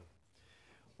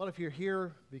Well, if you're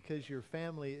here because your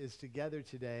family is together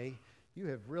today, you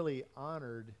have really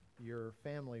honored your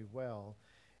family well,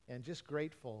 and just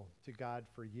grateful to God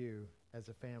for you as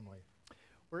a family.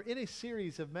 We're in a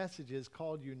series of messages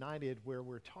called United, where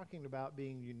we're talking about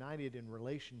being united in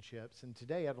relationships. And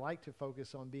today I'd like to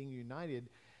focus on being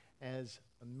united as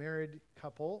a married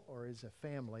couple or as a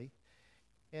family.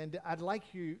 And I'd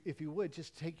like you, if you would,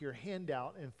 just take your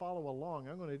handout and follow along.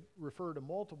 I'm going to refer to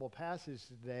multiple passages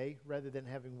today rather than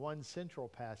having one central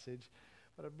passage,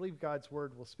 but I believe God's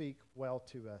Word will speak well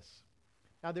to us.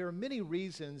 Now, there are many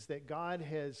reasons that God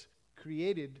has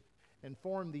created and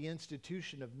formed the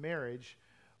institution of marriage,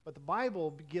 but the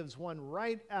Bible gives one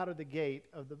right out of the gate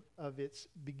of its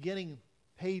beginning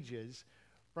pages.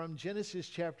 From Genesis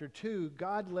chapter 2,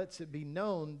 God lets it be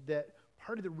known that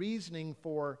part of the reasoning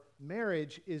for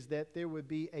marriage is that there would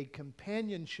be a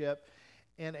companionship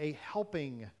and a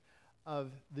helping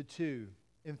of the two.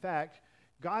 In fact,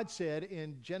 God said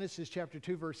in Genesis chapter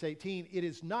 2, verse 18, "It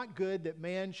is not good that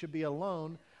man should be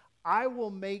alone. I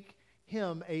will make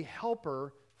him a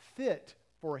helper fit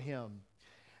for him."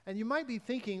 And you might be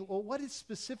thinking, well, what is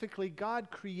specifically God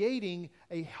creating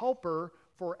a helper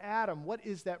for Adam? What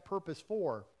is that purpose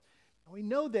for? We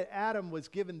know that Adam was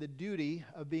given the duty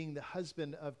of being the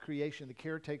husband of creation, the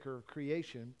caretaker of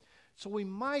creation. So we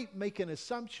might make an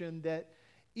assumption that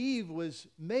Eve was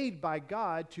made by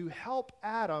God to help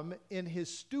Adam in his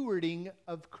stewarding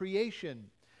of creation.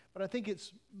 But I think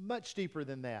it's much deeper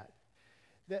than that.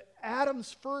 That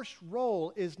Adam's first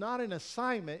role is not an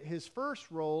assignment. His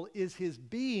first role is his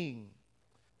being.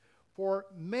 For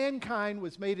mankind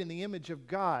was made in the image of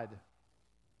God.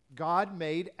 God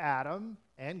made Adam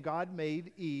and God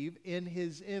made Eve in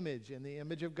his image. In the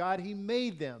image of God, he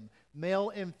made them. Male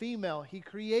and female, he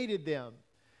created them.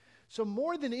 So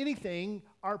more than anything,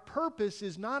 our purpose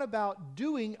is not about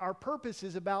doing, our purpose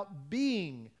is about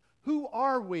being. Who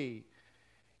are we?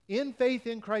 In faith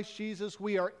in Christ Jesus,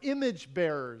 we are image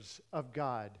bearers of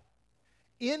God.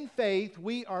 In faith,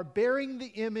 we are bearing the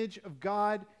image of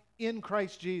God in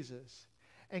Christ Jesus.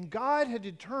 And God had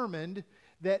determined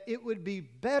that it would be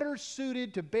better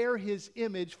suited to bear his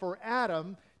image for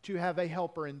Adam to have a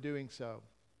helper in doing so.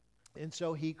 And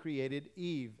so he created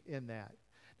Eve in that.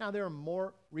 Now, there are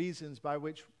more reasons by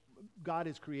which God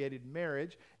has created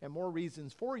marriage and more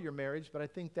reasons for your marriage, but I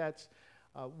think that's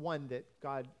one that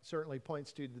God certainly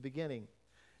points to at the beginning.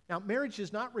 Now, marriage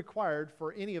is not required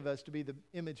for any of us to be the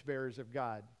image bearers of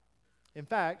God. In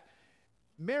fact,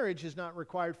 marriage is not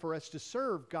required for us to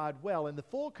serve God well in the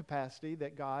full capacity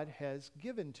that God has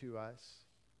given to us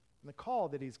and the call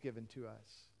that he's given to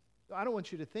us. I don't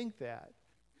want you to think that.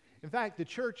 In fact, the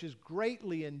church is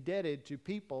greatly indebted to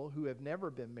people who have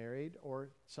never been married, or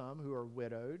some who are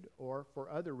widowed, or for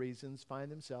other reasons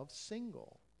find themselves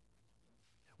single.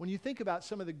 When you think about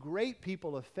some of the great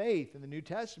people of faith in the New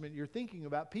Testament, you're thinking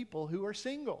about people who are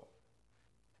single.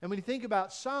 And when you think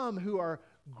about some who are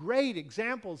great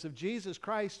examples of Jesus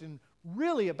Christ and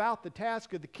really about the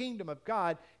task of the kingdom of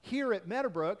God, here at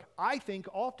Meadowbrook, I think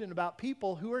often about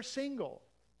people who are single.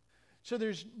 So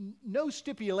there's no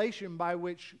stipulation by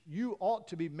which you ought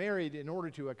to be married in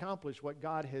order to accomplish what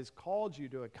God has called you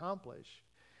to accomplish.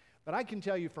 But I can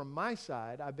tell you from my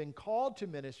side, I've been called to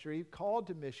ministry, called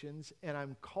to missions, and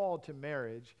I'm called to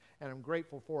marriage, and I'm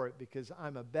grateful for it because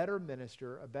I'm a better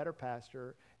minister, a better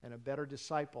pastor, and a better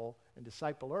disciple and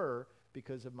discipler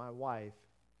because of my wife.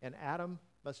 And Adam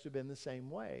must have been the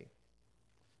same way.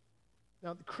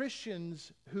 Now, the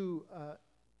Christians who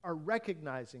are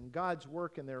recognizing God's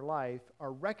work in their life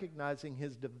are recognizing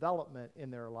his development in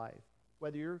their life.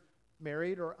 Whether you're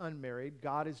married or unmarried,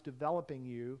 God is developing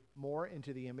you more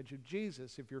into the image of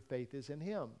Jesus if your faith is in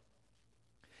him.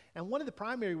 And one of the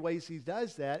primary ways he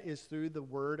does that is through the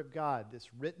Word of God,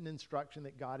 this written instruction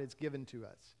that God has given to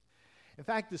us. In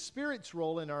fact, the Spirit's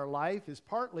role in our life is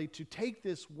partly to take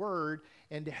this Word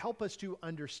and to help us to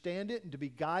understand it and to be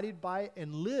guided by it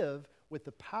and live with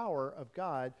the power of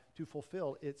God to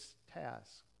fulfill its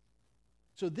task.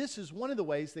 So this is one of the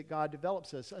ways that God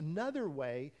develops us. Another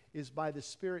way is by the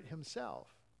Spirit himself.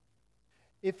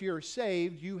 If you're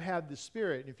saved, you have the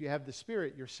Spirit. And if you have the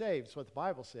Spirit, you're saved. That's what the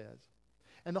Bible says.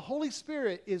 And the Holy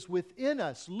Spirit is within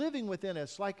us, living within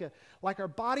us, like our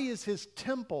body is his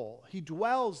temple. He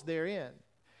dwells therein.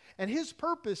 And his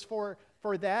purpose for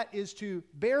that is to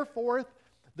bear forth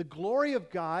the glory of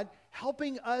God,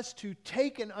 helping us to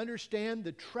take and understand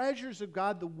the treasures of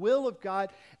God, the will of God,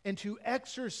 and to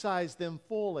exercise them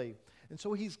fully. And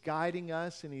so he's guiding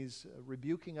us and he's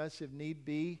rebuking us if need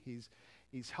be.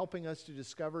 He's helping us to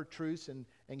discover truths and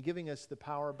giving us the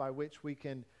power by which we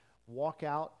can walk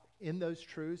out in those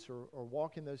truths or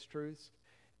walk in those truths.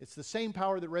 It's the same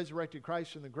power that resurrected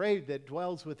Christ from the grave that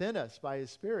dwells within us by His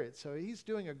Spirit. So He's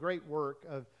doing a great work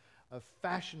of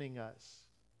fashioning us.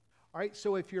 All right,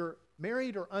 so if you're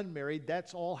married or unmarried,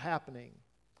 that's all happening.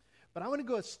 But I want to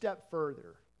go a step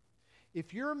further.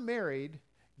 If you're married,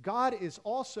 God is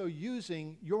also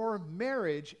using your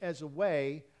marriage as a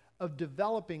way of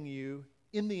developing you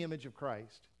in the image of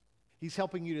Christ. He's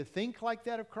helping you to think like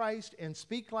that of Christ and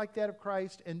speak like that of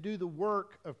Christ and do the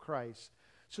work of Christ.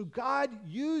 So God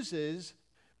uses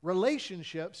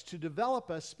relationships to develop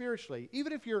us spiritually.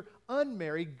 Even if you're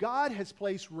unmarried, God has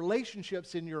placed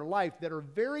relationships in your life that are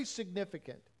very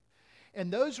significant.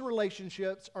 And those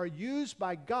relationships are used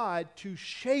by God to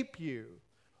shape you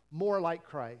more like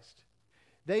Christ.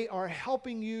 They are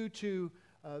helping you to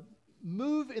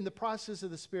move in the process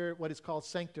of the Spirit, what is called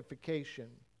sanctification.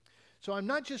 So I'm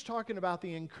not just talking about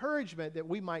the encouragement that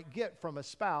we might get from a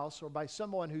spouse or by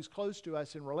someone who's close to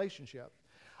us in relationship.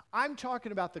 I'm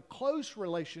talking about the close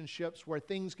relationships where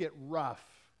things get rough.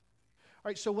 All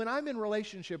right, so when I'm in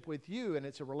relationship with you, and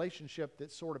it's a relationship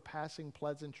that's sort of passing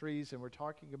pleasantries, and we're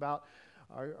talking about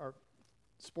our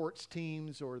sports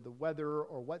teams or the weather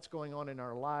or what's going on in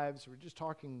our lives, we're just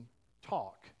talking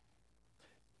talk.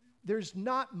 There's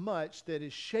not much that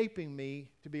is shaping me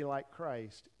to be like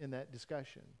Christ in that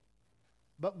discussion.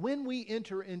 But when we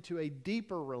enter into a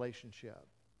deeper relationship,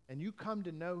 and you come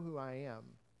to know who I am,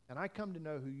 and I come to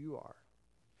know who you are,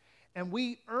 and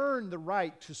we earn the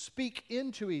right to speak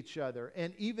into each other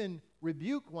and even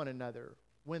rebuke one another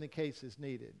when the case is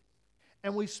needed,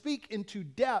 and we speak into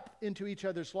depth into each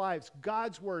other's lives,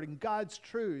 God's Word and God's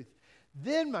truth,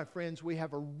 then, my friends, we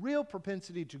have a real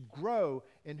propensity to grow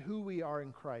in who we are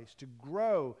in Christ, to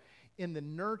grow in the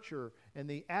nurture and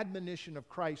the admonition of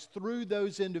Christ through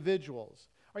those individuals.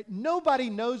 All right, nobody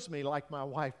knows me like my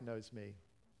wife knows me.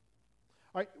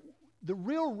 All right, the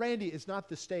real Randy is not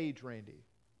the stage Randy.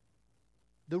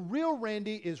 The real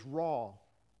Randy is raw.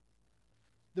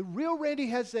 The real Randy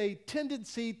has a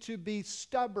tendency to be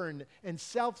stubborn and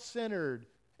self-centered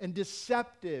and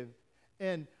deceptive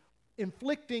and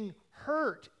inflicting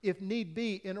hurt if need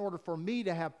be in order for me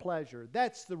to have pleasure.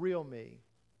 That's the real me.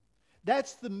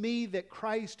 That's the me that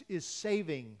Christ is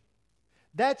saving.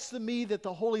 That's the me that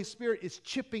the Holy Spirit is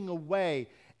chipping away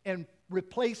and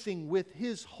replacing with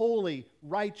His holy,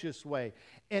 righteous way.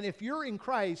 And if you're in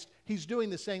Christ, He's doing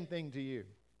the same thing to you.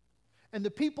 And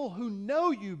the people who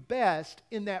know you best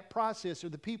in that process are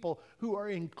the people who are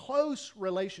in close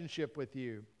relationship with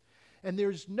you. And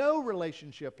there's no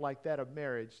relationship like that of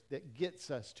marriage that gets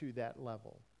us to that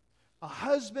level. A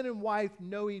husband and wife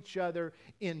know each other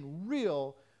in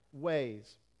real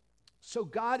ways. So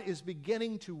God is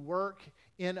beginning to work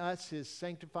in us His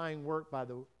sanctifying work by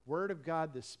the Word of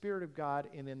God, the Spirit of God,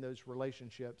 and in those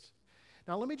relationships.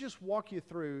 Now let me just walk you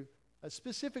through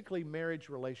specifically marriage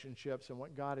relationships and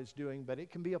what God is doing, but it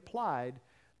can be applied,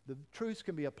 the truths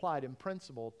can be applied in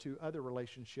principle to other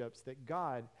relationships that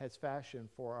God has fashioned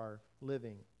for our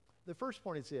living. The first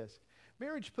point is this: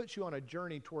 marriage puts you on a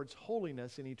journey towards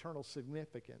holiness and eternal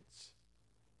significance.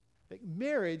 That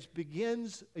marriage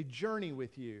begins a journey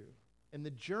with you, and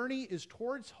the journey is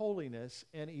towards holiness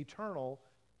and eternal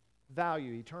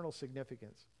value, eternal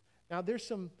significance. Now, there's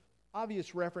some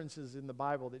obvious references in the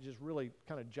Bible that just really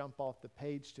kind of jump off the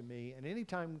page to me, and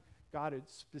anytime God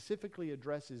specifically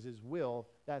addresses His will,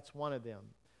 that's one of them.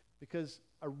 Because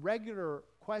a regular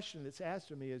question that's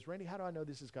asked of me is, Randy, how do I know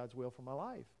this is God's will for my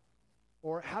life?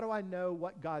 Or how do I know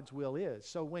what God's will is?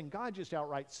 So when God just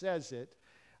outright says it,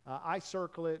 I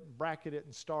circle it, bracket it,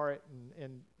 and star it,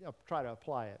 and try to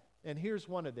apply it. And here's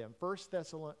one of them. 1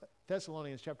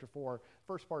 Thessalonians chapter 4,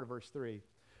 first part of verse 3.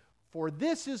 For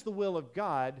this is the will of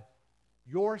God,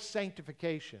 your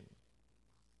sanctification.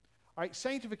 All right,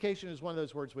 sanctification is one of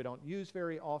those words we don't use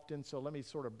very often, so let me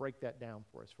sort of break that down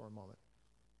for us for a moment.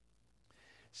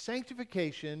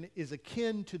 Sanctification is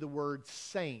akin to the word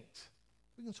saint.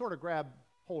 We can sort of grab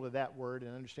hold of that word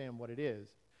and understand what it is.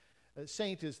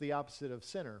 Saint is the opposite of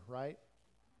sinner, right?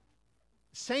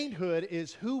 Sainthood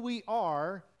is who we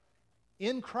are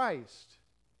in Christ.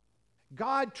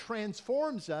 God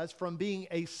transforms us from being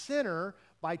a sinner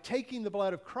by taking the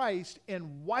blood of Christ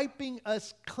and wiping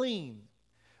us clean,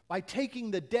 by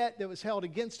taking the debt that was held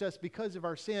against us because of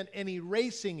our sin and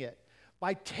erasing it,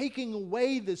 by taking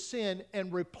away the sin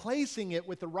and replacing it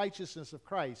with the righteousness of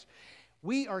Christ.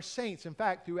 We are saints. In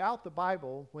fact, throughout the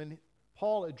Bible, when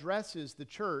Paul addresses the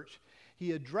church,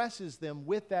 he addresses them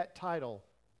with that title,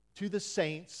 to the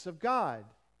saints of God,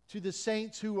 to the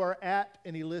saints who are at,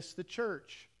 and he lists the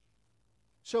church.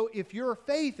 So if your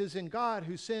faith is in God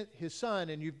who sent His Son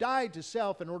and you've died to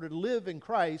self in order to live in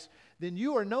Christ, then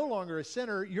you are no longer a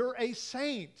sinner, you're a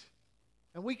saint.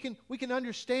 And we can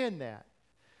understand that.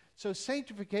 So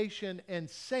sanctification and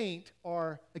saint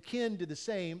are akin to the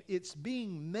same. It's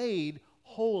being made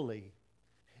holy.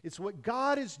 It's what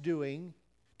God is doing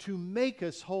to make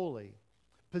us holy.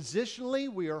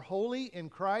 Positionally, we are holy in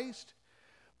Christ,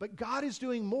 but God is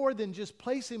doing more than just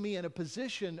placing me in a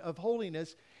position of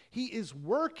holiness. He is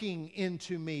working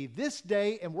into me this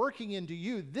day and working into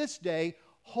you this day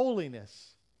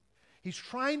holiness. He's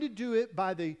trying to do it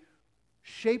by the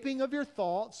shaping of your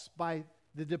thoughts, by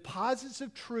the deposits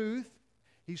of truth.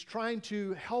 He's trying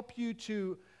to help you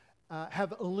to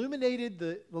have illuminated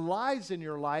the lies in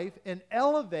your life and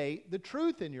elevate the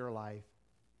truth in your life.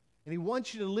 And He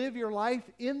wants you to live your life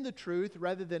in the truth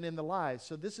rather than in the lies.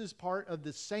 So this is part of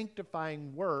the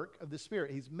sanctifying work of the Spirit.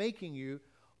 He's making you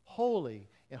holy,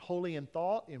 and holy in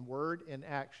thought, in word, in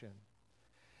action.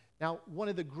 Now, one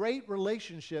of the great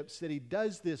relationships that He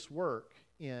does this work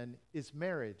in is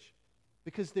marriage,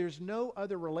 because there's no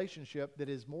other relationship that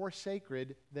is more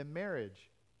sacred than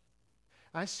marriage.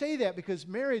 I say that because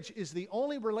marriage is the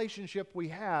only relationship we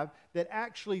have that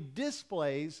actually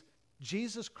displays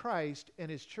Jesus Christ and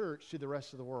His church to the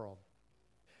rest of the world.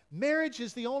 Marriage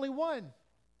is the only one.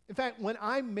 In fact, when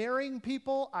I'm marrying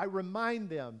people, I remind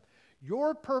them,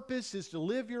 your purpose is to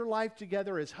live your life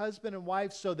together as husband and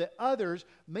wife so that others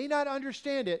may not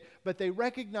understand it, but they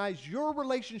recognize your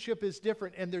relationship is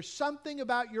different, and there's something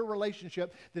about your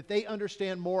relationship that they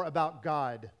understand more about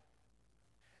God.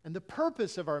 And the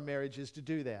purpose of our marriage is to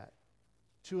do that,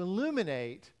 to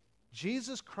illuminate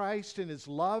Jesus Christ and His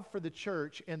love for the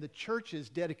church and the church's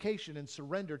dedication and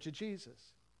surrender to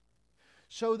Jesus.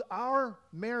 So our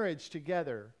marriage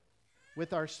together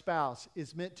with our spouse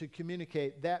is meant to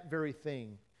communicate that very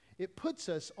thing. It puts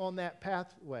us on that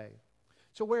pathway.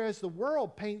 So whereas the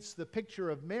world paints the picture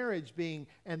of marriage being,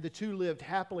 and the two lived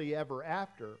happily ever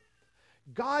after,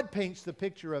 God paints the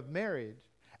picture of marriage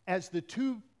as the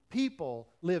two people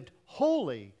lived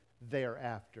holy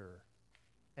thereafter.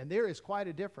 And there is quite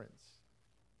a difference.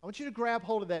 I want you to grab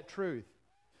hold of that truth,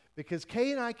 because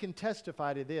Kay and I can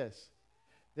testify to this,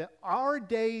 that our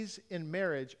days in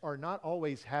marriage are not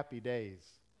always happy days.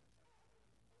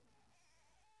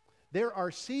 There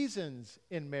are seasons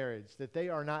in marriage that they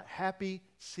are not happy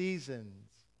seasons.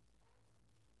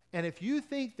 And if you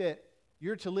think that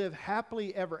you're to live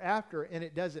happily ever after and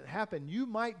it doesn't happen, you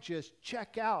might just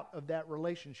check out of that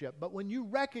relationship. But when you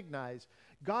recognize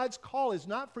God's call is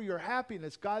not for your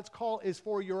happiness, God's call is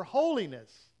for your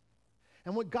holiness.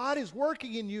 And what God is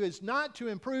working in you is not to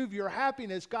improve your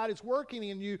happiness. God is working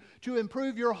in you to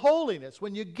improve your holiness.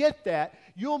 When you get that,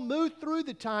 you'll move through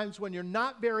the times when you're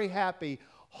not very happy,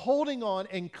 holding on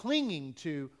and clinging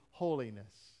to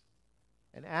holiness.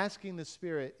 And asking the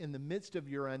Spirit in the midst of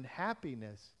your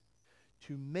unhappiness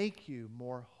to make you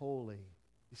more holy.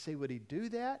 You say, would He do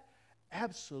that?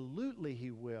 Absolutely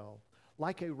He will.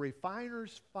 Like a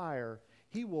refiner's fire,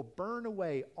 He will burn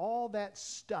away all that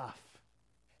stuff.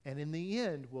 And in the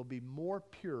end, we'll be more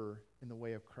pure in the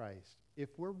way of Christ. If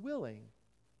we're willing,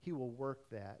 He will work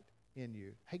that in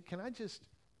you. Hey, can I just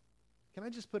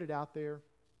put it out there?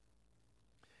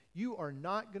 You are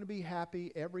not going to be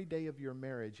happy every day of your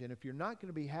marriage. And if you're not going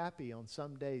to be happy on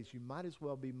some days, you might as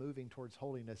well be moving towards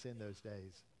holiness in those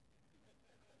days.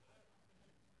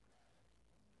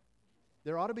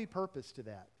 There ought to be purpose to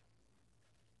that.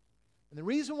 And the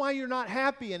reason why you're not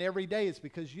happy in every day is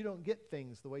because you don't get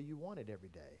things the way you want it every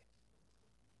day.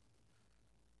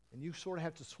 And you sort of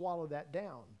have to swallow that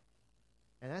down.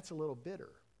 And that's a little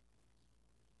bitter.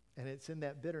 And it's in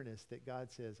that bitterness that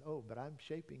God says, oh, but I'm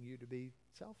shaping you to be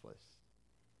selfless.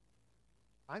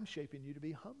 I'm shaping you to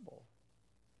be humble.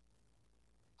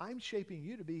 I'm shaping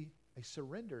you to be a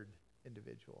surrendered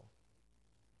individual.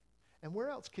 And where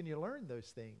else can you learn those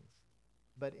things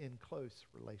but in close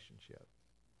relationship?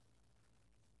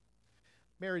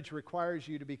 Marriage requires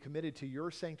you to be committed to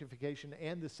your sanctification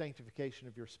and the sanctification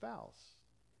of your spouse.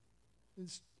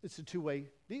 It's a two-way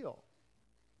deal.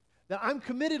 That I'm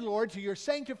committed, Lord, to your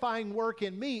sanctifying work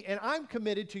in me, and I'm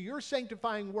committed to your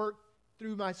sanctifying work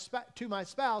through to my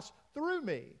spouse through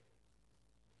me.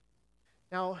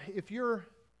 Now, if you're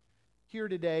here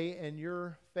today and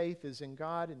your faith is in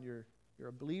God and you're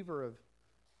a believer of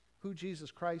who Jesus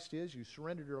Christ is, you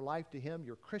surrendered your life to Him,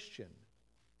 you're Christian,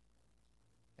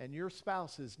 and your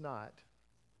spouse is not,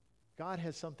 God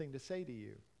has something to say to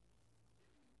you.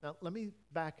 Now, let me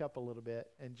back up a little bit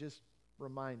and just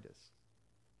remind us.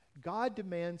 God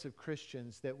demands of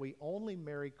Christians that we only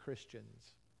marry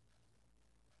Christians.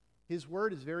 His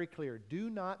word is very clear. Do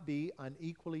not be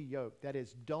unequally yoked. That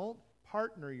is, don't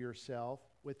partner yourself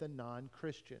with a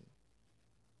non-Christian.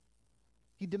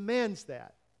 He demands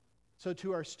that. So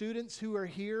to our students who are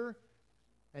here,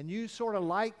 and you sort of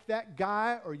like that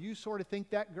guy or you sort of think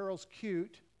that girl's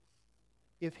cute,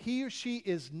 if he or she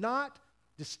is not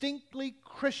distinctly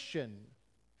Christian,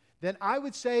 then I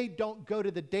would say don't go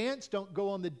to the dance, don't go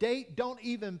on the date, don't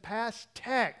even pass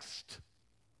text.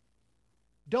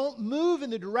 Don't move in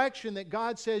the direction that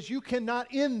God says you cannot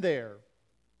end there.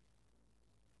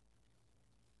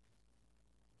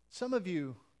 Some of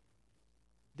you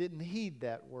didn't heed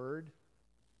that word,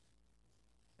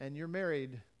 and you're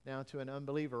married now to an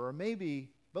unbeliever, or maybe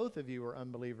both of you were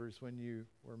unbelievers when you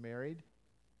were married,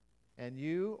 and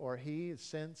you or he has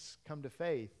since come to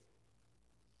faith.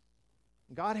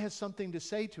 God has something to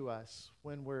say to us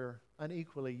when we're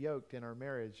unequally yoked in our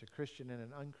marriage, a Christian and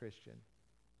an unchristian.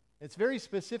 It's very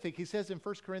specific. He says in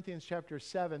 1 Corinthians chapter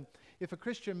 7, if a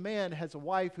Christian man has a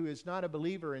wife who is not a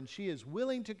believer and she is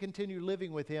willing to continue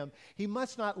living with him, he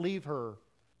must not leave her.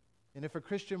 And if a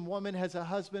Christian woman has a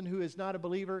husband who is not a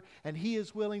believer and he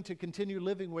is willing to continue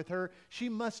living with her, she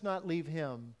must not leave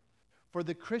him. For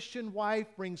the Christian wife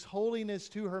brings holiness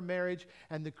to her marriage,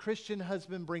 and the Christian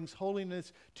husband brings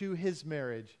holiness to his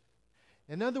marriage.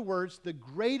 In other words, the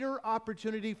greater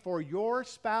opportunity for your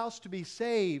spouse to be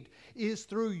saved is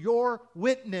through your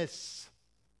witness.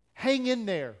 Hang in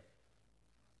there.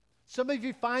 Some of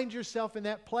you find yourself in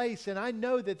that place, and I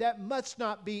know that that must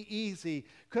not be easy.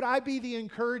 Could I be the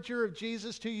encourager of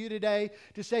Jesus to you today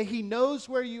to say He knows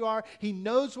where you are, He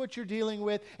knows what you're dealing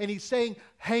with, and He's saying,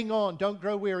 hang on, don't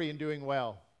grow weary in doing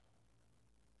well.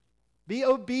 Be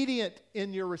obedient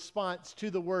in your response to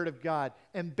the Word of God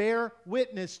and bear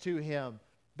witness to Him.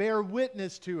 Bear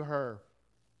witness to her.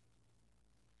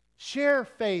 Share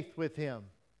faith with him.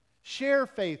 Share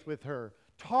faith with her.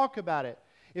 Talk about it.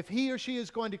 If he or she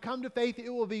is going to come to faith, it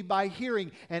will be by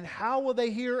hearing. And how will they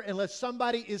hear unless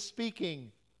somebody is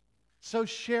speaking? So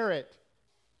share it.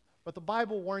 But the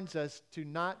Bible warns us to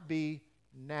not be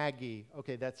naggy.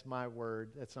 Okay, that's my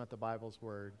word. That's not the Bible's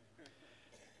word.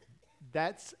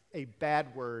 That's a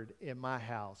bad word in my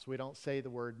house. We don't say the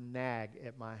word nag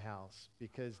at my house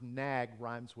because nag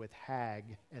rhymes with hag,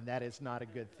 and that is not a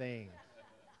good thing.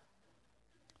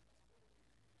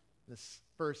 This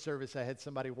first service, I had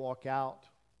somebody walk out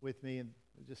with me and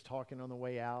just talking on the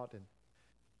way out, and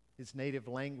his native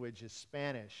language is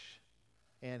Spanish.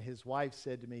 And his wife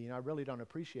said to me, I really don't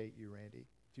appreciate you, Randy.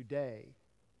 Today,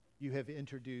 you have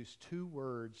introduced 2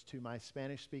 words to my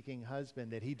Spanish-speaking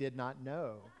husband that he did not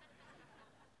know.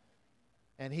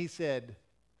 And he said,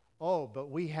 oh,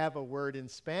 but we have a word in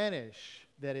Spanish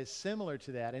that is similar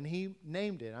to that. And he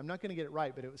named it. I'm not going to get it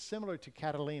right, but it was similar to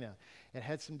Catalina. It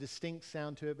had some distinct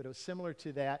sound to it, but it was similar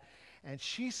to that. And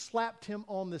she slapped him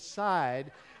on the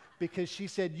side because she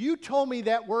said, you told me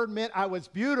that word meant I was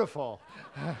beautiful.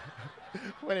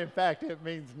 When in fact it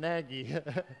means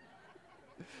naggy.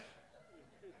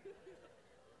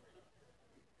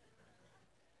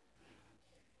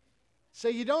 So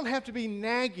you don't have to be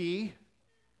naggy.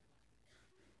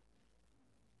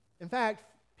 In fact,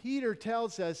 Peter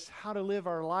tells us how to live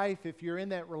our life if you're in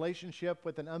that relationship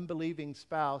with an unbelieving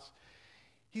spouse.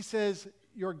 He says,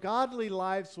 your godly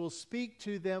lives will speak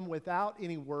to them without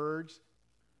any words.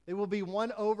 They will be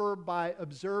won over by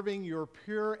observing your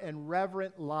pure and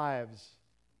reverent lives.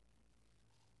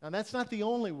 Now, that's not the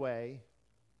only way.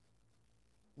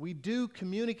 We do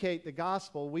communicate the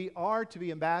gospel. We are to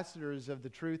be ambassadors of the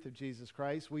truth of Jesus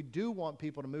Christ. We do want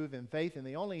people to move in faith, and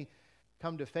they only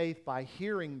come to faith by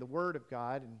hearing the word of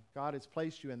God, and God has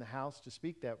placed you in the house to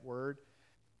speak that word.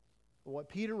 But what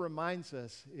Peter reminds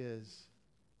us is,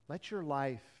 let your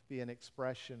life be an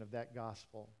expression of that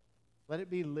gospel. Let it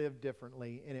be lived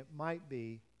differently, and it might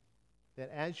be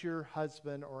that as your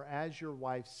husband or as your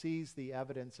wife sees the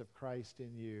evidence of Christ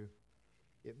in you,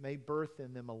 it may birth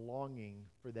in them a longing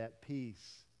for that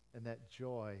peace and that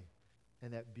joy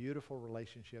and that beautiful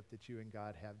relationship that you and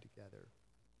God have together.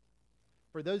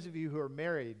 For those of you who are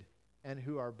married and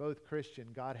who are both Christian,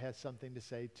 God has something to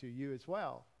say to you as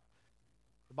well.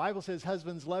 The Bible says,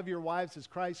 husbands, love your wives as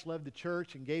Christ loved the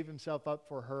church and gave himself up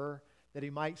for her, that he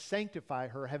might sanctify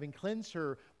her, having cleansed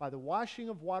her by the washing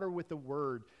of water with the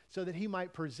word, so that he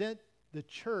might present the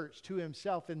church to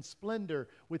himself in splendor,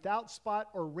 without spot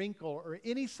or wrinkle or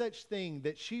any such thing,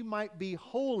 that she might be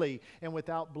holy and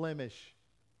without blemish.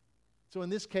 So in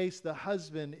this case, the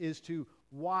husband is to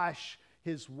wash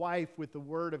his wife with the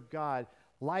word of God,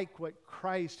 like what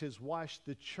Christ has washed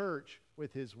the church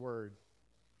with his word.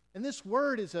 And this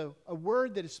word is a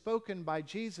word that is spoken by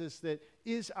Jesus that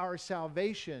is our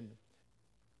salvation.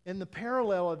 In the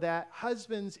parallel of that,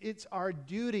 husbands, it's our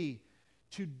duty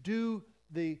to do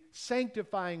the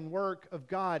sanctifying work of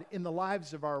God in the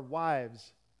lives of our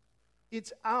wives.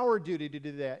 It's our duty to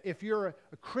do that. If you're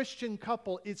a Christian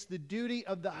couple, it's the duty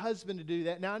of the husband to do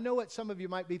that. Now, I know what some of you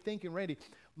might be thinking, Randy,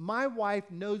 my wife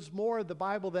knows more of the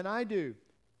Bible than I do.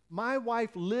 My wife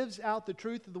lives out the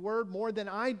truth of the Word more than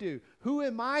I do. Who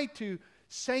am I to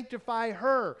sanctify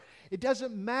her? It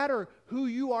doesn't matter who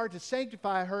you are to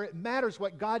sanctify her. It matters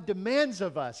what God demands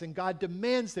of us, and God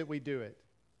demands that we do it.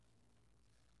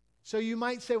 So you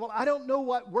might say, well, I don't know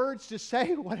what words to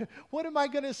say. What am I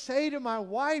going to say to my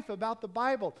wife about the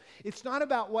Bible? It's not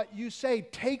about what you say.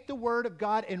 Take the Word of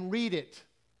God and read it.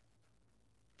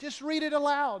 Just read it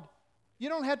aloud. You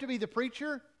don't have to be the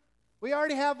preacher. We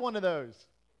already have one of those.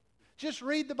 Just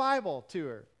read the Bible to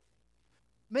her.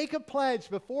 Make a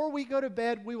pledge. Before we go to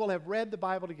bed, we will have read the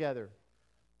Bible together.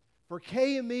 For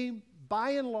Kay and me,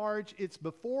 by and large, it's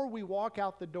before we walk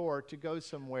out the door to go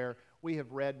somewhere, we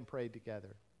have read and prayed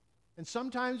together. And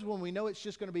sometimes when we know it's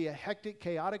just going to be a hectic,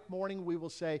 chaotic morning, we will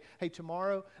say, hey,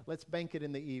 tomorrow, let's bank it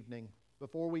in the evening.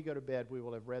 Before we go to bed, we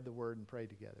will have read the Word and prayed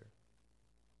together.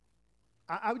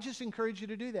 I would just encourage you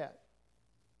to do that.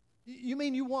 You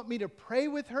mean you want me to pray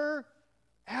with her?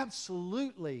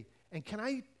 Absolutely. And can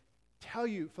I tell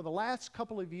you, for the last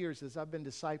couple of years, as I've been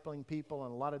discipling people,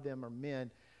 and a lot of them are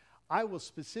men, I will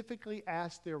specifically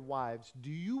ask their wives, do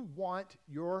you want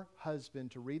your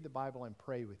husband to read the Bible and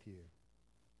pray with you?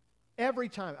 Every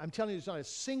time. I'm telling you, there's not a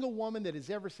single woman that has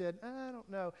ever said, I don't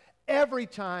know. Every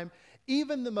time,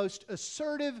 even the most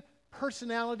assertive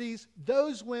personalities,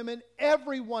 those women,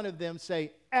 every one of them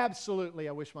say, absolutely,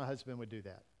 I wish my husband would do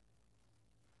that.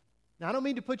 Now, I don't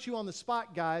mean to put you on the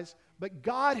spot, guys, but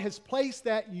God has placed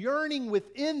that yearning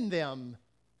within them,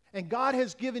 and God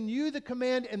has given you the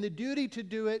command and the duty to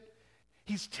do it.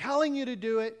 He's telling you to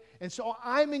do it, and so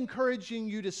I'm encouraging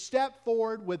you to step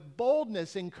forward with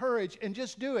boldness and courage and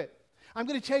just do it. I'm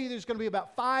going to tell you there's going to be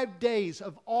about 5 days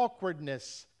of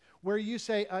awkwardness where you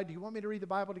say, do you want me to read the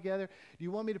Bible together? Do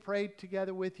you want me to pray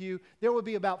together with you? There will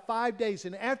be about 5 days,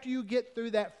 and after you get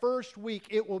through that first week,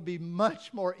 it will be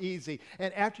much more easy.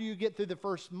 And after you get through the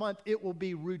first month, it will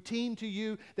be routine to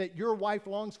you that your wife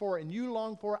longs for and you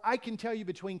long for. I can tell you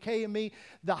between Kay and me,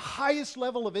 the highest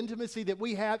level of intimacy that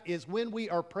we have is when we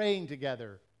are praying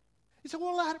together. You say,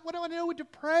 well, what do I know to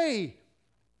pray?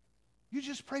 You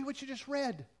just pray what you just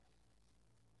read.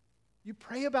 You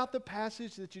pray about the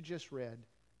passage that you just read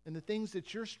and the things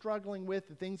that you're struggling with,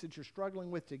 the things that you're struggling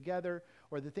with together,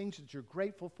 or the things that you're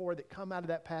grateful for that come out of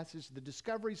that passage, the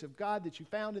discoveries of God that you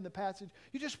found in the passage.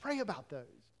 You just pray about those.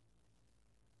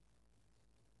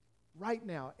 Right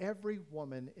now, every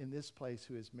woman in this place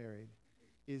who is married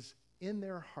is in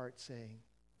their heart saying,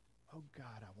 oh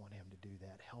God, I want him to do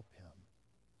that. Help him.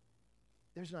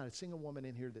 There's not a single woman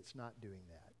in here that's not doing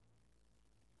that.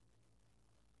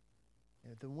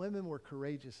 And if the women were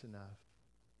courageous enough,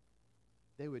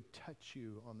 they would touch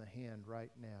you on the hand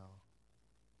right now.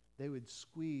 They would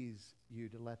squeeze you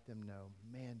to let them know,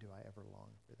 man, do I ever long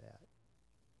for that.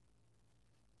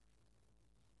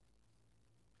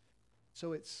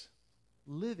 So it's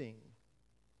living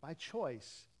by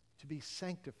choice to be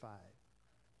sanctified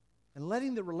and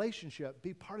letting the relationship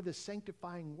be part of the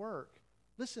sanctifying work.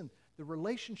 Listen, the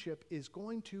relationship is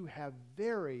going to have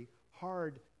very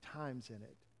hard times in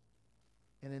it.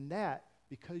 And in that,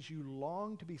 because you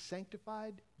long to be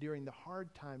sanctified, during the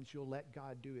hard times, you'll let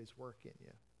God do his work in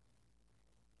you.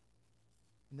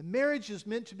 And the marriage is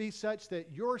meant to be such that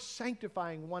you're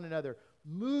sanctifying one another,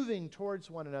 moving towards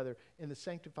one another in the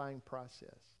sanctifying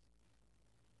process.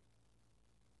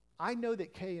 I know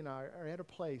that Kay and I are at a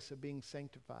place of being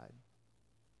sanctified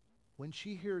when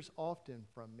she hears often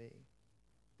from me,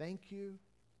 thank you,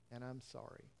 and I'm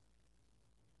sorry.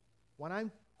 When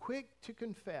I'm quick to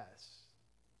confess,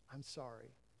 I'm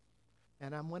sorry.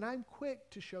 And when I'm quick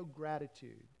to show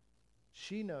gratitude,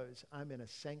 she knows I'm in a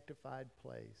sanctified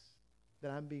place,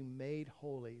 that I'm being made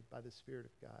holy by the Spirit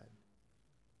of God.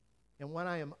 And when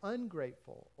I am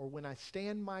ungrateful, or when I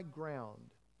stand my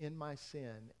ground in my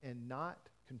sin and not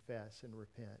confess and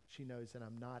repent, she knows that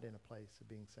I'm not in a place of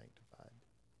being sanctified.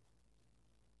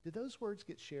 Do those words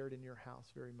get shared in your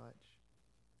house very much?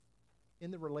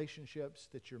 In the relationships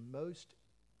that you're most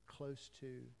close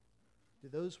to, do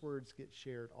those words get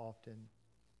shared often?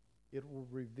 It will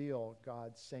reveal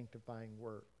God's sanctifying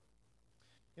work.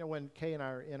 You know, when Kay and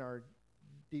I are in our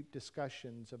deep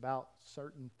discussions about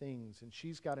certain things, and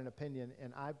she's got an opinion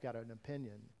and I've got an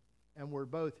opinion, and we're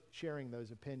both sharing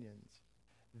those opinions,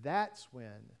 that's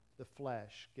when the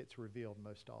flesh gets revealed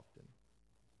most often.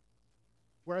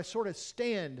 Where I sort of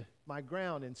stand my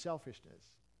ground in selfishness,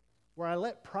 where I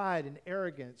let pride and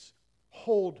arrogance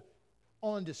hold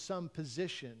on to some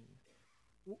position,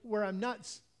 where I'm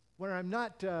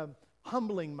not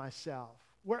humbling myself,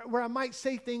 where I might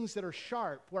say things that are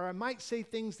sharp, where I might say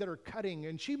things that are cutting,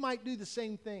 and she might do the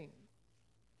same thing.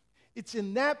 It's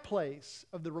in that place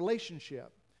of the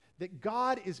relationship that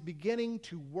God is beginning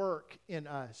to work in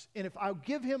us. And if I'll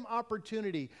give him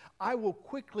opportunity, I will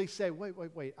quickly say,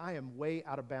 wait, I am way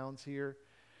out of bounds here.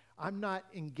 I'm not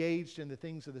engaged in the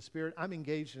things of the Spirit. I'm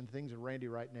engaged in the things of Randy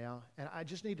right now. And I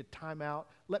just need a time out.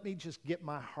 Let me just get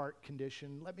my heart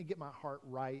conditioned. Let me get my heart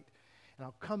right. And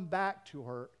I'll come back to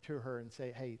her and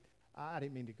say, hey, I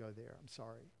didn't mean to go there. I'm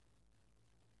sorry.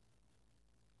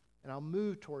 And I'll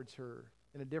move towards her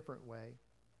in a different way.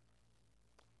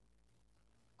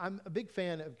 I'm a big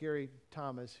fan of Gary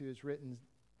Thomas, who has written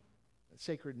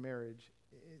Sacred Marriage.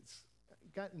 It's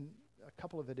gotten a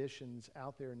couple of editions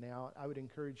out there now. I would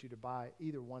encourage you to buy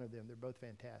either one of them. They're both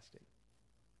fantastic.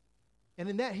 And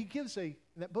in that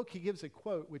book, he gives a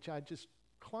quote which I just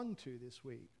clung to this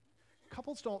week.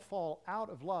 Couples don't fall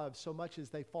out of love so much as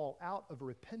they fall out of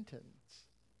repentance.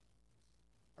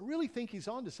 I really think he's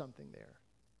onto something there.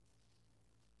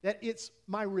 That it's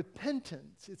my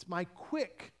repentance, it's my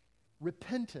quick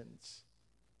repentance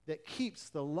that keeps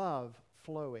the love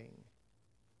flowing.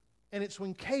 And it's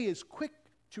when Kay is quick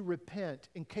to repent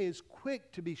and Kay is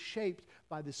quick to be shaped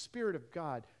by the Spirit of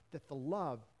God that the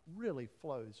love really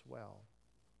flows well.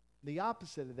 The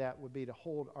opposite of that would be to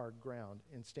hold our ground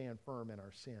and stand firm in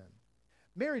our sin.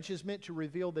 Marriage is meant to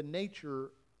reveal the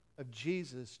nature of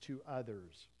Jesus to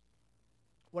others.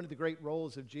 One of the great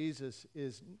roles of Jesus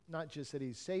is not just that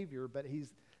he's Savior, but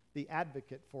he's the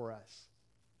advocate for us.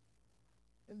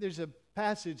 And there's a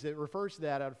passage that refers to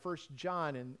that out of 1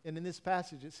 John, and in this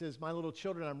passage it says, "My little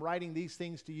children, I'm writing these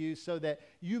things to you so that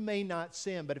you may not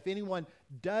sin. But if anyone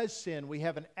does sin, we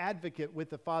have an advocate with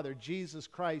the Father, Jesus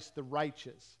Christ the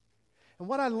righteous." And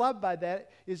what I love by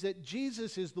that is that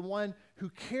Jesus is the one who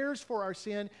cares for our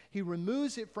sin. He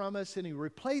removes it from us and he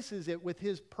replaces it with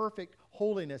his perfect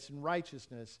holiness and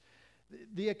righteousness.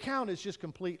 The account is just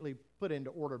completely put into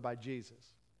order by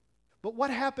Jesus. But what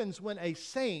happens when a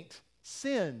saint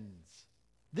sins?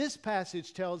 This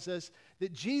passage tells us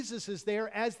that Jesus is there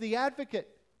as the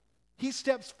advocate. He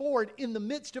steps forward in the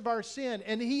midst of our sin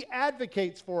and he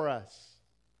advocates for us.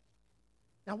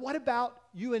 Now, what about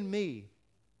you and me?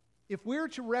 If we're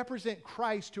to represent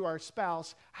Christ to our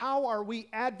spouse, how are we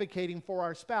advocating for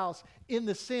our spouse in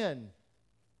the sin?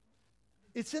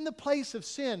 It's in the place of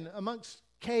sin amongst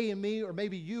Kay and me, or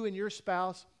maybe you and your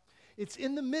spouse. It's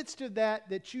in the midst of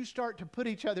that you start to put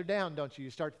each other down, don't you? You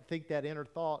start to think that inner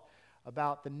thought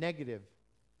about the negative,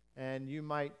 and you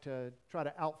might try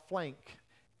to outflank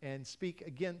and speak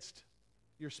against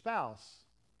your spouse.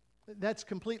 That's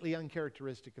completely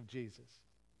uncharacteristic of Jesus.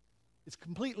 It's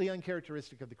completely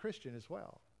uncharacteristic of the Christian as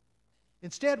well.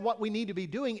 Instead, what we need to be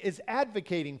doing is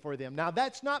advocating for them. Now,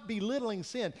 that's not belittling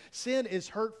sin. Sin is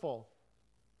hurtful.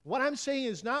 What I'm saying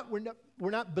is we're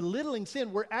not belittling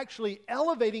sin. We're actually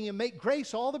elevating and make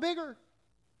grace all the bigger.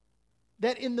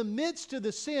 That in the midst of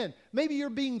the sin, maybe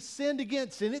you're being sinned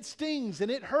against and it stings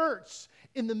and it hurts.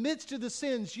 In the midst of the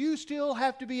sins, you still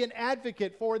have to be an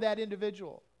advocate for that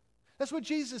individual. That's what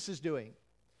Jesus is doing.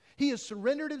 He has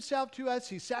surrendered himself to us.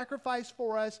 He sacrificed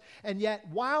for us. And yet,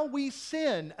 while we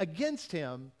sin against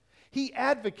him, he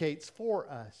advocates for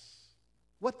us.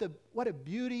 What a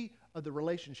beauty of the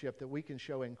relationship that we can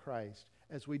show in Christ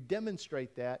as we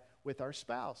demonstrate that with our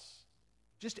spouse.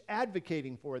 Just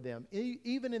advocating for them,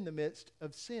 even in the midst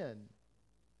of sin.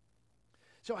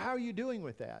 So how are you doing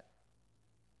with that?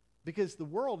 Because the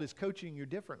world is coaching you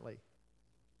differently.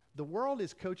 The world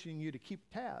is coaching you to keep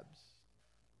tabs.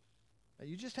 Now,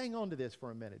 you just hang on to this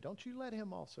for a minute. Don't you let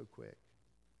him off so quick.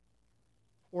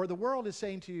 Or the world is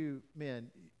saying to you, men,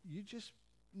 you just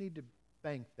need to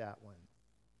bank that one.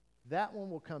 That one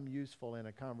will come useful in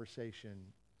a conversation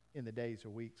in the days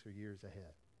or weeks or years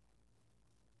ahead.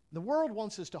 The world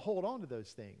wants us to hold on to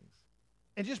those things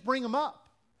and just bring them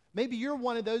up. Maybe you're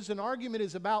one of those, an argument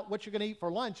is about what you're going to eat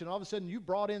for lunch, and all of a sudden you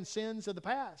brought in sins of the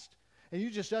past, and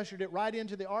you just ushered it right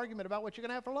into the argument about what you're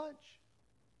going to have for lunch.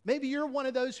 Maybe you're one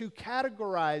of those who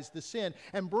categorize the sin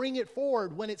and bring it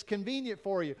forward when it's convenient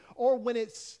for you or when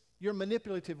it's your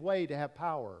manipulative way to have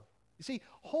power. You see,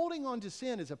 holding on to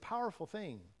sin is a powerful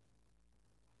thing.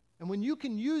 And when you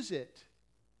can use it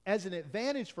as an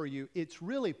advantage for you, it's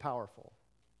really powerful.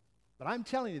 But I'm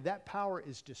telling you, that power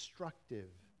is destructive.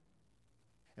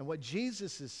 And what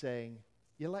Jesus is saying,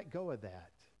 you let go of that.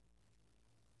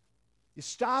 You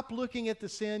stop looking at the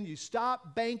sin, you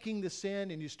stop banking the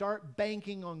sin, and you start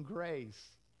banking on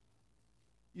grace.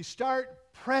 You start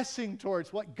pressing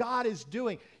towards what God is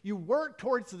doing. You work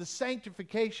towards the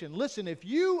sanctification. Listen, if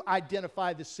you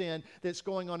identify the sin that's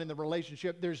going on in the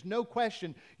relationship, there's no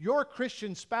question your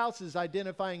Christian spouse is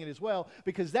identifying it as well,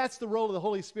 because that's the role of the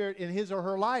Holy Spirit in his or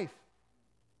her life.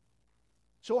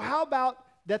 So how about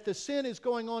that the sin is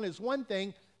going on is one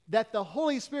thing, that the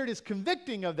Holy Spirit is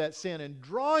convicting of that sin and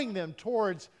drawing them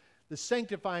towards the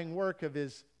sanctifying work of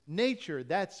his nature.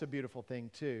 That's a beautiful thing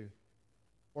too.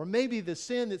 Or maybe the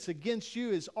sin that's against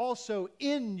you is also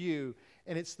in you,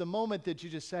 and it's the moment that you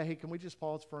just say, hey, can we just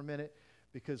pause for a minute?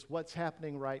 Because what's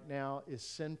happening right now is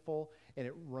sinful, and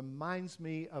it reminds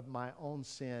me of my own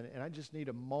sin, and I just need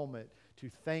a moment to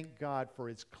thank God for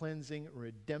his cleansing,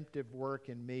 redemptive work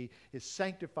in me, his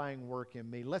sanctifying work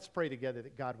in me. Let's pray together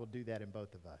that God will do that in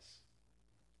both of us.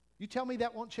 You tell me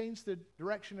that won't change the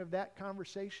direction of that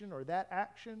conversation or that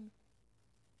action?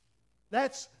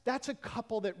 That's a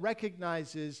couple that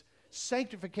recognizes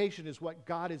sanctification is what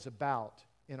God is about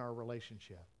in our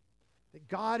relationship. That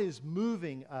God is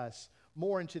moving us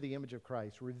more into the image of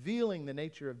Christ, revealing the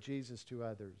nature of Jesus to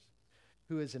others,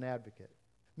 who is an advocate.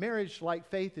 Marriage, like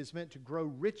faith, is meant to grow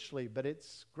richly, but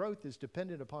its growth is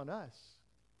dependent upon us.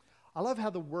 I love how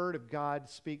the Word of God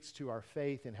speaks to our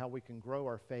faith and how we can grow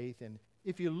our faith. And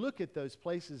if you look at those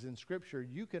places in Scripture,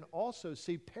 you can also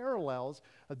see parallels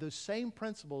of those same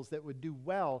principles that would do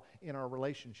well in our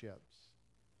relationships.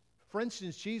 For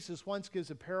instance, Jesus once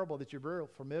gives a parable that you're very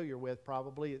familiar with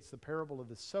probably. It's the parable of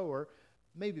the sower,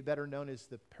 maybe better known as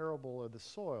the parable of the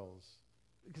soils,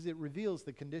 because it reveals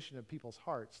the condition of people's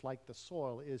hearts like the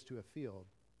soil is to a field.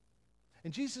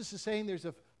 And Jesus is saying there's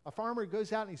a farmer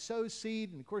goes out and he sows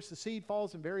seed, and of course the seed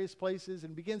falls in various places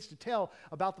and begins to tell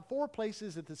about the 4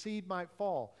 places that the seed might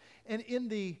fall. And in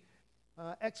the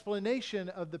explanation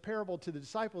of the parable to the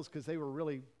disciples, because they were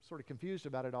really sort of confused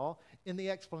about it all, in the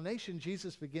explanation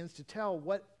Jesus begins to tell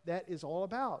what that is all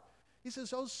about. He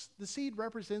says, the seed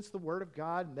represents the Word of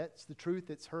God, and that's the truth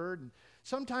that's heard. And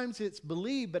sometimes it's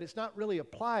believed, but it's not really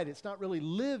applied. It's not really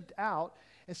lived out.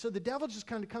 And so the devil just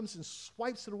kind of comes and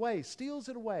swipes it away, steals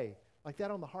it away, like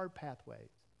that on the hard pathways.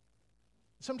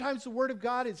 Sometimes the Word of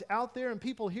God is out there and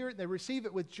people hear it and they receive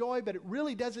it with joy, but it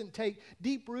really doesn't take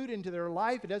deep root into their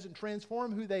life. It doesn't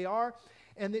transform who they are,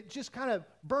 and it just kind of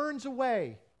burns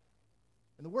away.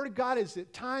 And the Word of God is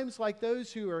at times like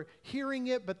those who are hearing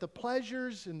it, but the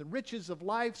pleasures and the riches of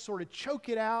life sort of choke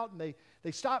it out, and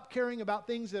they stop caring about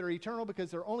things that are eternal because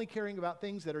they're only caring about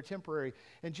things that are temporary.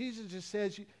 And Jesus just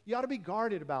says, you ought to be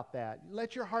guarded about that.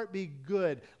 Let your heart be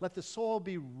good. Let the soil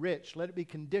be rich. Let it be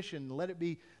conditioned. Let it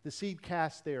be the seed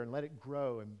cast there, and let it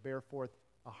grow and bear forth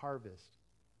a harvest.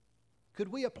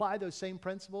 Could we apply those same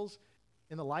principles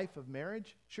in the life of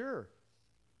marriage? Sure.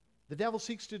 The devil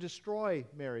seeks to destroy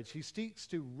marriage. He seeks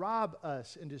to rob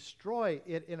us and destroy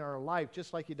it in our life,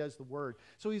 just like he does the Word.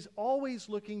 So he's always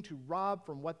looking to rob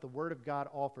from what the Word of God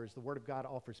offers. The Word of God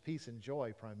offers peace and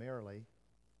joy primarily.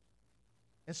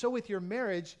 And so with your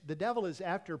marriage, the devil is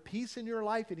after peace in your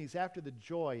life, and he's after the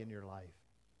joy in your life.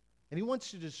 And he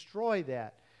wants to destroy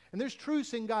that. And there's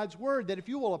truths in God's Word that if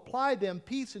you will apply them,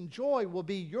 peace and joy will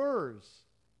be yours.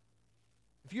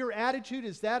 If your attitude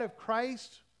is that of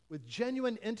Christ, with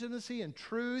genuine intimacy and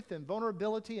truth and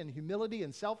vulnerability and humility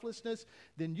and selflessness,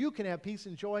 then you can have peace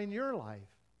and joy in your life.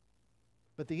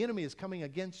 But the enemy is coming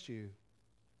against you.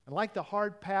 And like the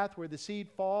hard path where the seed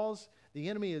falls, the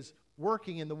enemy is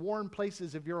working in the worn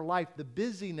places of your life, the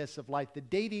busyness of life, the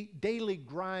daily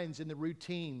grinds and the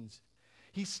routines.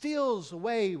 He steals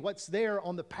away what's there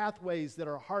on the pathways that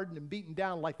are hardened and beaten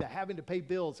down, like the having to pay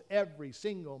bills every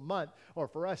single month, or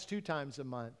for us 2 times a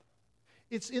month.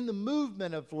 It's in the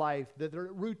movement of life, the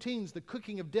routines, the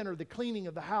cooking of dinner, the cleaning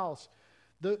of the house,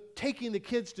 the taking the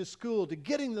kids to school, to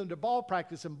getting them to ball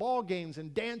practice and ball games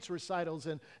and dance recitals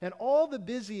and all the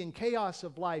busy and chaos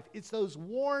of life. It's those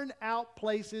worn out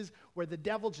places where the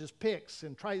devil just picks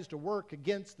and tries to work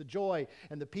against the joy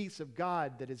and the peace of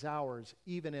God that is ours,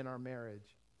 even in our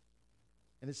marriage.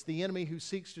 And it's the enemy who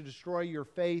seeks to destroy your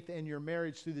faith and your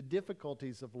marriage through the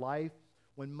difficulties of life,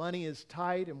 when money is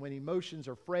tight and when emotions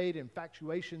are frayed,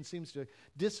 infatuation seems to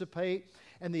dissipate,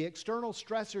 and the external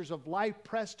stressors of life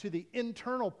press to the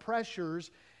internal pressures.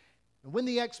 And when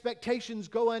the expectations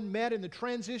go unmet and the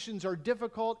transitions are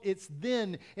difficult, it's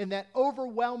then in that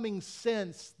overwhelming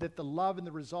sense that the love and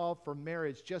the resolve for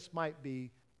marriage just might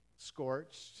be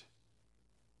scorched.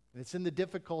 And it's in the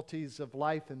difficulties of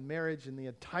life and marriage and the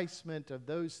enticement of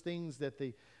those things that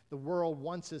the world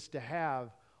wants us to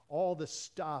have. All the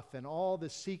stuff and all the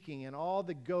seeking and all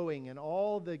the going and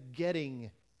all the getting.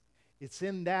 It's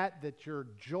in that your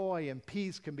joy and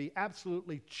peace can be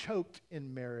absolutely choked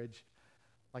in marriage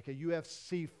like a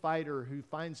UFC fighter who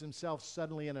finds himself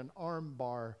suddenly in an arm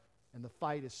bar and the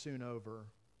fight is soon over.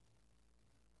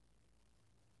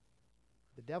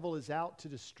 The devil is out to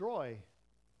destroy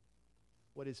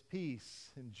what is peace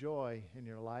and joy in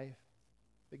your life.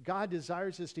 But God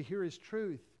desires us to hear His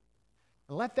truth.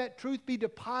 And let that truth be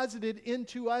deposited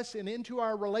into us and into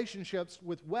our relationships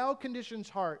with well-conditioned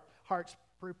hearts,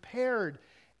 prepared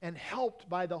and helped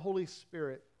by the Holy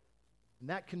Spirit. And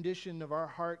that condition of our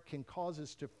heart can cause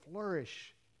us to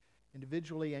flourish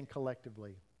individually and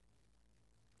collectively.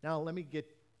 Now, let me get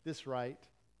this right.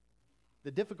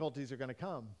 The difficulties are going to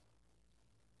come.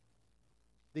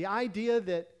 The idea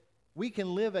that we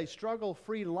can live a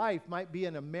struggle-free life might be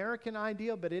an American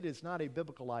idea, but it is not a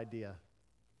biblical idea.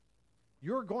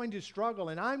 You're going to struggle,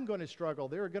 and I'm going to struggle.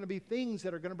 There are going to be things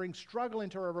that are going to bring struggle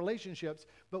into our relationships,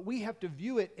 but we have to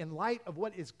view it in light of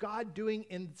what is God doing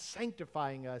in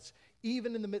sanctifying us,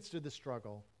 even in the midst of the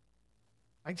struggle.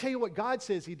 I can tell you what God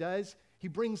says He does. He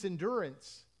brings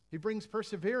endurance. He brings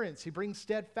perseverance. He brings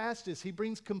steadfastness. He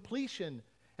brings completion.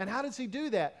 And how does He do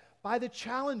that? By the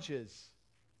challenges.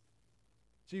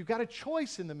 So you've got a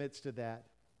choice in the midst of that.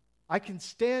 I can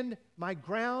stand my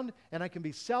ground and I can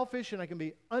be selfish and I can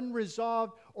be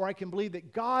unresolved, or I can believe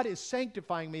that God is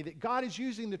sanctifying me, that God is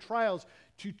using the trials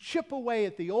to chip away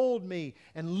at the old me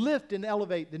and lift and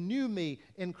elevate the new me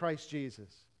in Christ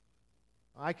Jesus.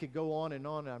 I could go on, and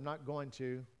I'm not going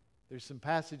to. There's some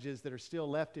passages that are still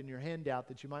left in your handout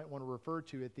that you might want to refer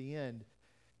to at the end.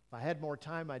 If I had more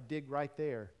time, I'd dig right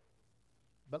there.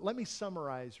 But let me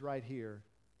summarize right here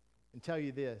and tell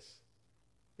you this,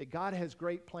 that God has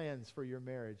great plans for your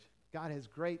marriage. God has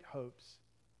great hopes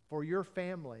for your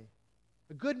family.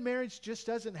 A good marriage just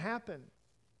doesn't happen.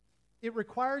 It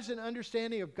requires an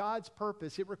understanding of God's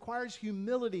purpose. It requires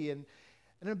humility and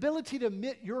an ability to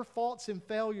admit your faults and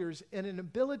failures, and an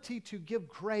ability to give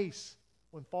grace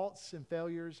when faults and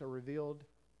failures are revealed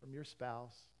from your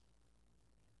spouse.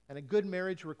 And a good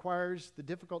marriage requires the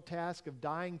difficult task of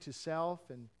dying to self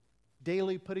and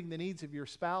daily putting the needs of your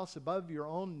spouse above your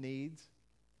own needs.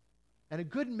 And a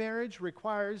good marriage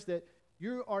requires that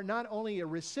you are not only a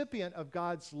recipient of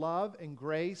God's love and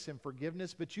grace and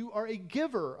forgiveness, but you are a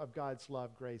giver of God's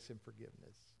love, grace, and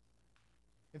forgiveness.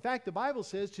 In fact, the Bible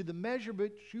says, to the measure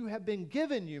which you have been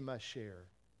given, you must share.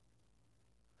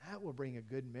 That will bring a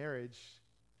good marriage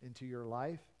into your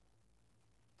life.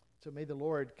 So may the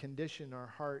Lord condition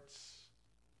our hearts.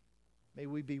 May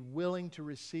we be willing to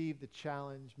receive the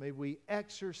challenge. May we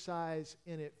exercise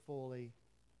in it fully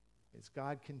as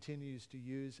God continues to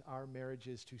use our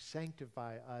marriages to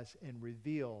sanctify us and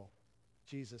reveal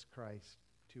Jesus Christ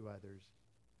to others.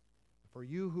 For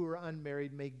you who are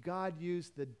unmarried, may God use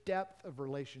the depth of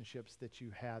relationships that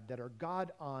you have that are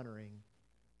God-honoring.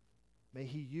 May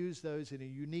He use those in a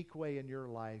unique way in your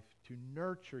life to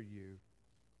nurture you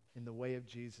in the way of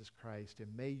Jesus Christ.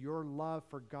 And may your love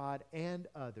for God and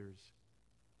others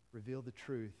reveal the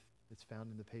truth that's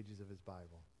found in the pages of His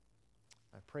Bible.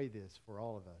 I pray this for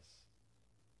all of us.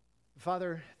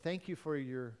 Father, thank you for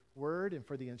your word and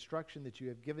for the instruction that you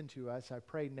have given to us. I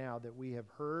pray now that we have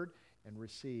heard and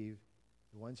received.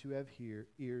 The ones who have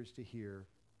ears to hear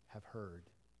have heard.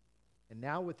 And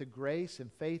now with the grace and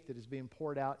faith that is being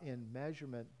poured out in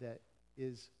measurement that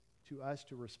is to us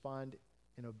to respond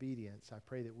in obedience, I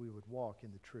pray that we would walk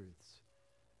in the truths.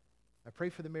 I pray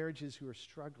for the marriages who are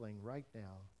struggling right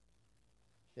now,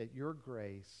 that your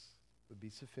grace would be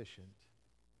sufficient.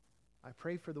 I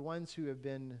pray for the ones who have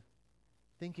been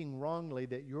thinking wrongly,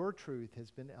 that your truth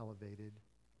has been elevated.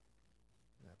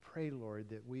 And I pray, Lord,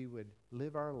 that we would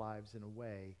live our lives in a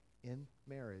way, in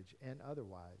marriage and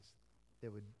otherwise,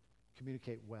 that would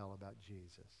communicate well about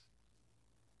Jesus.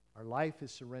 Our life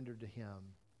is surrendered to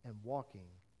Him and walking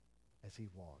as He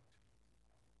walked.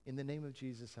 In the name of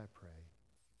Jesus, I pray.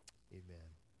 Amen.